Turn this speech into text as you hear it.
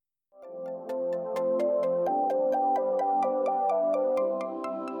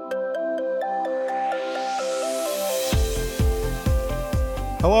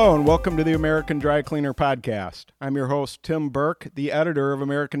Hello and welcome to the American Dry Cleaner Podcast. I'm your host, Tim Burke, the editor of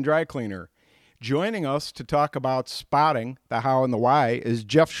American Dry Cleaner. Joining us to talk about spotting, the how and the why, is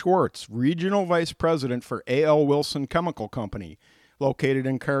Jeff Schwarz, Regional Vice President for A.L. Wilson Chemical Company, located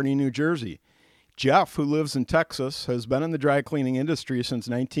in Kearney, New Jersey. Jeff, who lives in Texas, has been in the dry cleaning industry since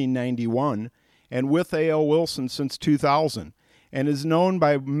 1991 and with A.L. Wilson since 2000, and is known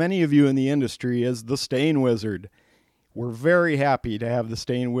by many of you in the industry as the Stain Wizard. We're very happy to have the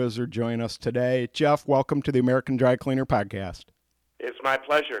Stain Wizard join us today. Jeff, welcome to the American Dry Cleaner Podcast. It's my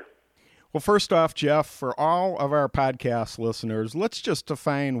pleasure. Well, first off, Jeff, for all of our podcast listeners, let's just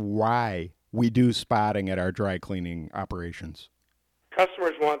define why we do spotting at our dry cleaning operations.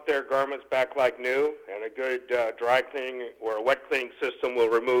 Customers want their garments back like new, and a good dry cleaning or a wet cleaning system will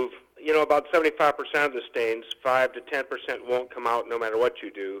remove, about 75% of the stains. 5 to 10% won't come out no matter what you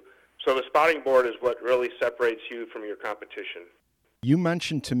do. So the spotting board is what really separates you from your competition. You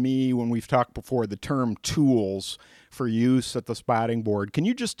mentioned to me when we've talked before the term tools for use at the spotting board. Can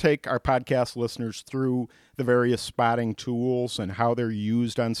you just take our podcast listeners through the various spotting tools and how they're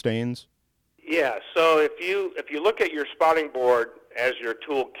used on stains? Yeah, so if you look at your spotting board as your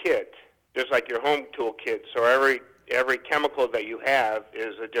tool kit, just like your home tool kit, so every chemical that you have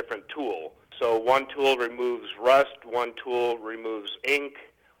is a different tool. So one tool removes rust, one tool removes ink,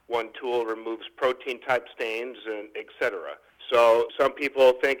 one tool removes protein-type stains, and et cetera. So some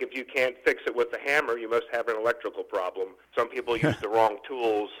people think if you can't fix it with a hammer, you must have an electrical problem. Some people use the wrong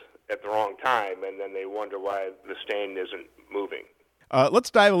tools at the wrong time, and then they wonder why the stain isn't moving.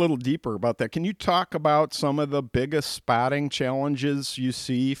 Let's dive a little deeper about that. Can you talk about some of the biggest spotting challenges you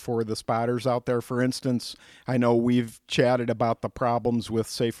see for the spotters out there? For instance, I know we've chatted about the problems with,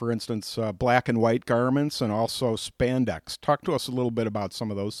 say, for instance, black and white garments and also spandex. Talk to us a little bit about some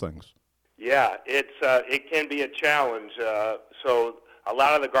of those things. Yeah, it can be a challenge. So a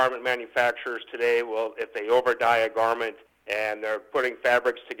lot of the garment manufacturers today will, if they over-dye a garment, and they're putting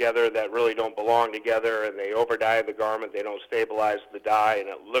fabrics together that really don't belong together, and they over-dye the garment, they don't stabilize the dye, and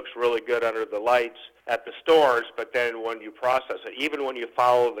it looks really good under the lights at the stores, but then when you process it, even when you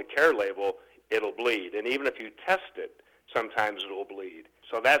follow the care label, it'll bleed. And even if you test it, sometimes it'll bleed.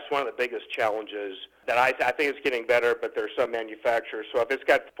 So that's one of the biggest challenges that I think it's getting better, but there's some manufacturers. So if it's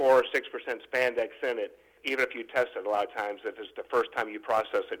got 4 or 6% spandex in it, even if you test it a lot of times, if it's the first time you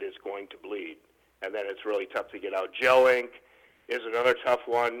process it, it's going to bleed. And then it's really tough to get out. Gel ink is another tough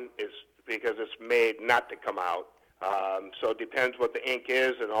one, is because it's made not to come out. So it depends what the ink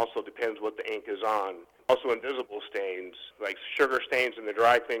is, and also depends what the ink is on. Also invisible stains, like sugar stains in the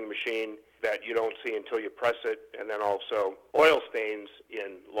dry cleaning machine that you don't see until you press it, and then also oil stains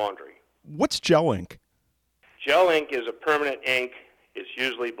in laundry. What's gel ink? Gel ink is a permanent ink. It's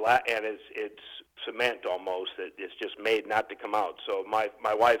usually black, and it's cement almost. It's just made not to come out. So my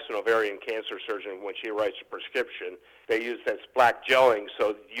wife's an ovarian cancer surgeon. When she writes a prescription, they use that black gel ink,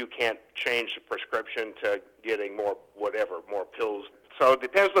 so you can't change the prescription to getting more pills. So it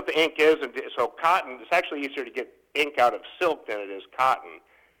depends what the ink is. And so cotton, it's actually easier to get ink out of silk than it is cotton,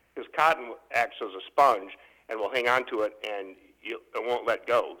 because cotton acts as a sponge and will hang on to it, and it won't let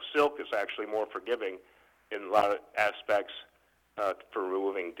go. Silk is actually more forgiving in a lot of aspects for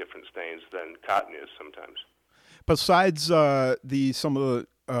removing different stains than cotton is sometimes. Besides some of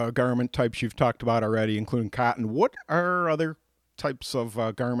the garment types you've talked about already, including cotton, what are other types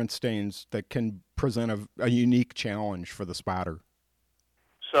of garment stains that can present a unique challenge for the spotter?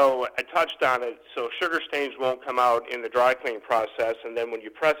 So I touched on it. So sugar stains won't come out in the dry cleaning process, and then when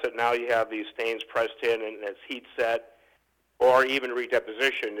you press it, now you have these stains pressed in, and it's heat set. Or even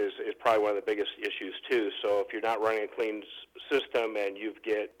redeposition is probably one of the biggest issues too. So if you're not running a clean system and you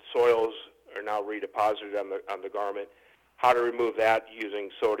get soils are now redeposited on the garment, how to remove that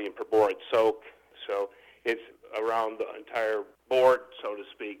using sodium perborate soak. So it's around the entire board, so to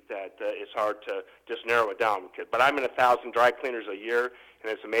speak, that it's hard to just narrow it down. But I'm in 1,000 dry cleaners a year,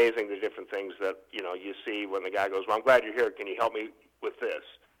 and it's amazing the different things that you see when the guy goes, "Well, I'm glad you're here. Can you help me with this?"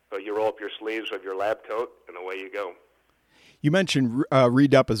 So you roll up your sleeves of your lab coat, and away you go. You mentioned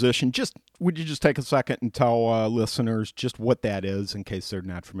redeposition. Would you just take a second and tell listeners just what that is in case they're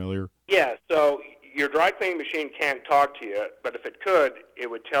not familiar? Yeah, so your dry cleaning machine can't talk to you, but if it could, it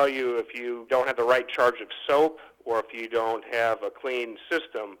would tell you if you don't have the right charge of soap or if you don't have a clean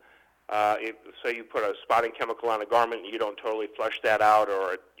system. Say you put a spotting chemical on a garment and you don't totally flush that out,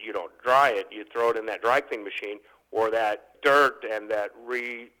 or you don't dry it, you throw it in that dry cleaning machine, or that dirt and that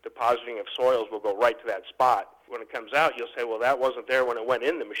redepositing of soils will go right to that spot. When it comes out, you'll say, well, that wasn't there when it went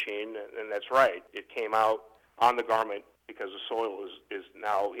in the machine, and that's right. It came out on the garment because the soil is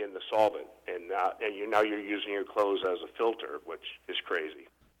now in the solvent, and now you're using your clothes as a filter, which is crazy.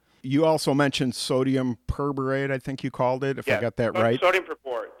 You also mentioned sodium perborate, I think you called it, if I got that right. Sodium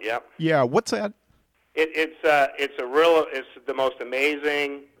perborate, yep. Yeah, what's that? It's the most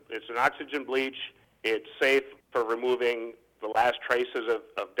amazing. It's an oxygen bleach. It's safe for removing the last traces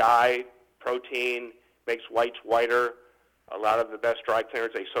of dye, protein, makes whites whiter. A lot of the best dry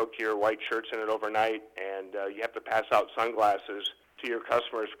cleaners, they soak your white shirts in it overnight, and you have to pass out sunglasses to your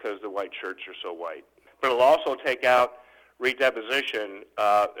customers because the white shirts are so white. But it'll also take out redeposition,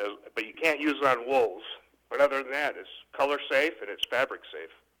 but you can't use it on wools. But other than that, it's color safe and it's fabric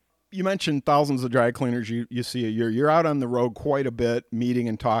safe. You mentioned thousands of dry cleaners you see a year. You're out on the road quite a bit, meeting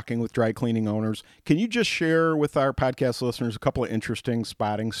and talking with dry cleaning owners. Can you just share with our podcast listeners a couple of interesting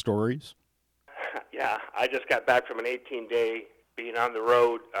spotting stories? Yeah, I just got back from an 18-day being on the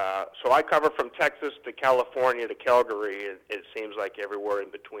road. So I cover from Texas to California to Calgary. It seems like everywhere in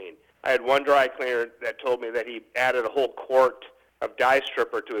between. I had one dry cleaner that told me that he added a whole quart of dye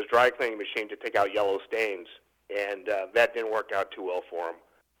stripper to his dry cleaning machine to take out yellow stains, and that didn't work out too well for him.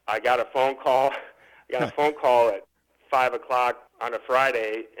 I got a phone call. At 5 o'clock on a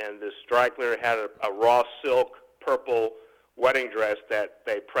Friday, and this dry cleaner had a raw silk purple wedding dress that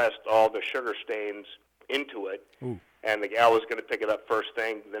they pressed all the sugar stains into it. Ooh. And the gal was going to pick it up first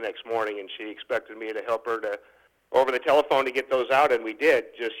thing the next morning, and she expected me to help her over the telephone to get those out, and we did,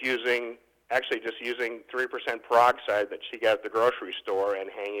 just using 3% peroxide that she got at the grocery store and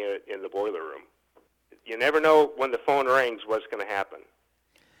hanging it in the boiler room. You never know when the phone rings what's going to happen.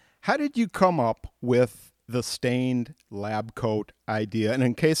 How did you come up with the stained lab coat idea? And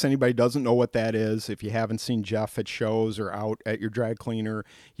in case anybody doesn't know what that is, if you haven't seen Jeff at shows or out at your dry cleaner,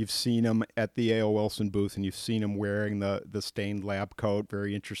 you've seen him at the A.O. Wilson booth and you've seen him wearing the stained lab coat.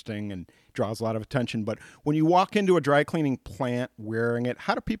 Very interesting and draws a lot of attention. But when you walk into a dry cleaning plant wearing it,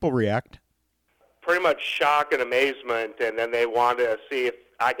 how do people react? Pretty much shock and amazement, and then they want to see if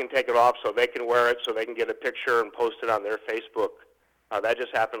I can take it off so they can wear it, so they can get a picture and post it on their Facebook. That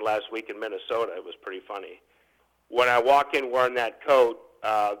just happened last week in Minnesota. It was pretty funny. When I walk in wearing that coat,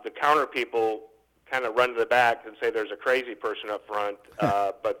 the counter people kind of run to the back and say there's a crazy person up front.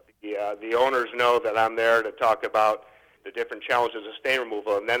 But the owners know that I'm there to talk about the different challenges of stain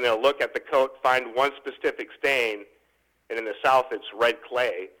removal. And then they'll look at the coat, find one specific stain, and in the South it's red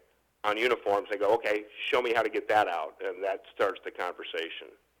clay on uniforms. They go, okay, show me how to get that out. And that starts the conversation.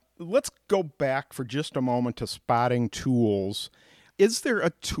 Let's go back for just a moment to spotting tools. Is there a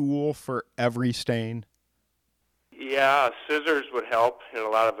tool for every stain? Yeah, scissors would help in a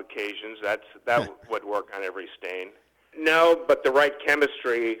lot of occasions. That would work on every stain. No, but the right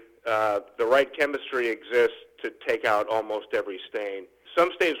chemistry exists to take out almost every stain.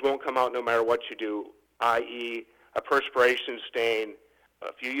 Some stains won't come out no matter what you do, i.e. a perspiration stain.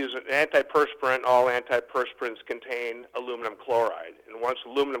 If you use an antiperspirant, all antiperspirants contain aluminum chloride. And once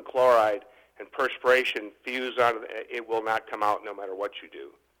aluminum chloride and perspiration fuse on it, will not come out no matter what you do.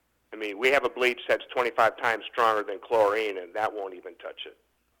 I mean, we have a bleach that's 25 times stronger than chlorine, and that won't even touch it.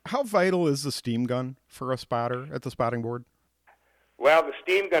 How vital is the steam gun for a spotter at the spotting board? Well, the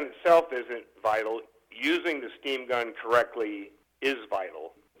steam gun itself isn't vital. Using the steam gun correctly is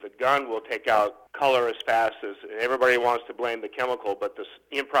vital. The gun will take out color as fast as, everybody wants to blame the chemical, but the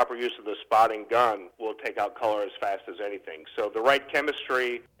improper use of the spotting gun will take out color as fast as anything. So the right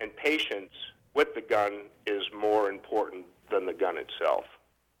chemistry and patience with the gun is more important than the gun itself.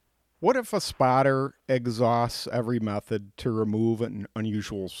 What if a spotter exhausts every method to remove an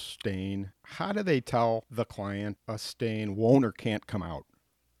unusual stain? How do they tell the client a stain won't or can't come out?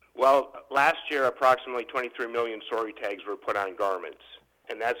 Well, last year approximately 23 million sorry tags were put on garments.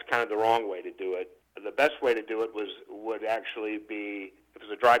 And that's kind of the wrong way to do it. The best way to do it would actually be, if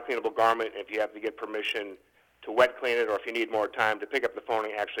it's a dry cleanable garment, if you have to get permission to wet clean it, or if you need more time, to pick up the phone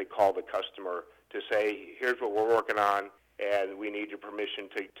and actually call the customer to say, here's what we're working on, and we need your permission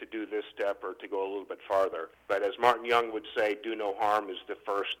to do this step or to go a little bit farther. But as Martin Young would say, do no harm is the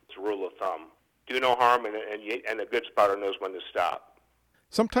first rule of thumb. Do no harm, and a good spotter knows when to stop.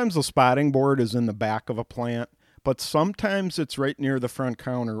 Sometimes the spotting board is in the back of a plant, but sometimes it's right near the front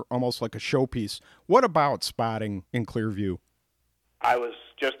counter, almost like a showpiece. What about spotting in Clearview? I was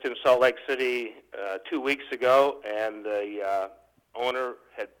just in Salt Lake City 2 weeks ago, and the owner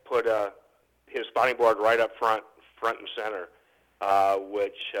had put his spotting board right up front and center,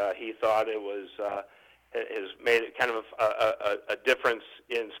 which he thought has made it kind of a difference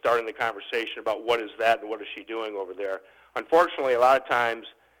in starting the conversation about what is that and what is she doing over there. Unfortunately, a lot of times,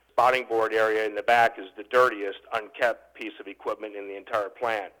 spotting board area in the back is the dirtiest, unkept piece of equipment in the entire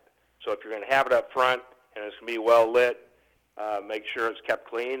plant. So if you're going to have it up front and it's going to be well lit, make sure it's kept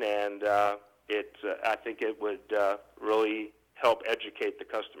clean, and I think it would really help educate the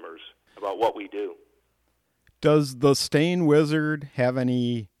customers about what we do. Does the Stain Wizard have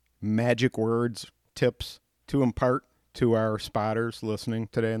any magic words, tips to impart to our spotters listening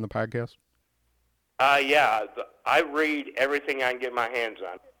today in the podcast? Yeah. I read everything I can get my hands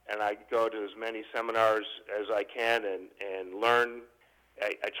on, and I go to as many seminars as I can and learn.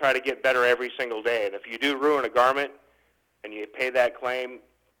 I try to get better every single day. And if you do ruin a garment and you pay that claim,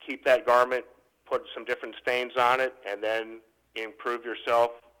 keep that garment, put some different stains on it, and then improve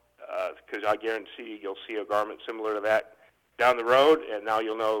yourself, because I guarantee you'll see a garment similar to that down the road, and now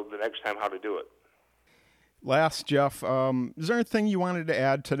you'll know the next time how to do it. Last, Jeff, is there anything you wanted to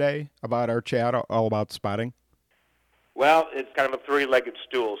add today about our chat all about spotting? Well, it's kind of a three-legged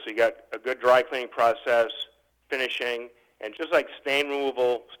stool. So you got a good dry cleaning process, finishing, and just like stain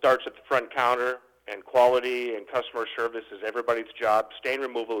removal starts at the front counter, and quality and customer service is everybody's job, stain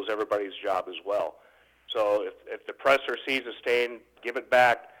removal is everybody's job as well. So if the presser sees a stain, give it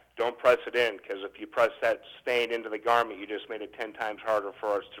back. Don't press it in, because if you press that stain into the garment, you just made it 10 times harder for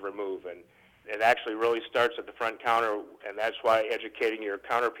us to remove. And it actually really starts at the front counter, and that's why educating your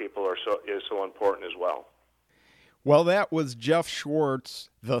counter people is so important as well. Well, that was Jeff Schwarz,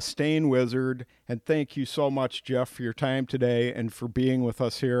 the Stain Wizard, and thank you so much, Jeff, for your time today and for being with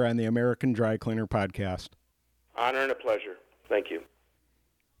us here on the American Dry Cleaner Podcast. Honor and a pleasure. Thank you.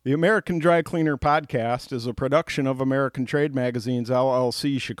 The American Dry Cleaner Podcast is a production of American Trade Magazine's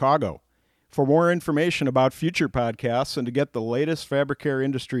LLC Chicago. For more information about future podcasts and to get the latest fabric care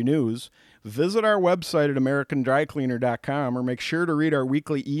industry news, visit our website at americandrycleaner.com or make sure to read our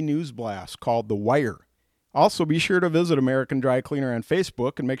weekly e-news blast called The Wire. Also, be sure to visit American Dry Cleaner on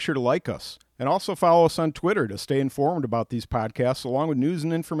Facebook and make sure to like us. And also follow us on Twitter to stay informed about these podcasts along with news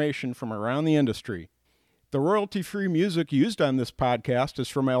and information from around the industry. The royalty-free music used on this podcast is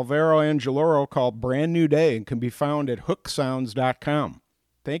from Alvaro Angeloro called Brand New Day and can be found at hooksounds.com.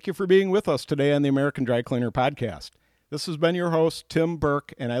 Thank you for being with us today on the American Dry Cleaner Podcast. This has been your host, Tim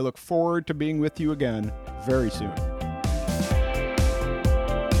Burke, and I look forward to being with you again very soon.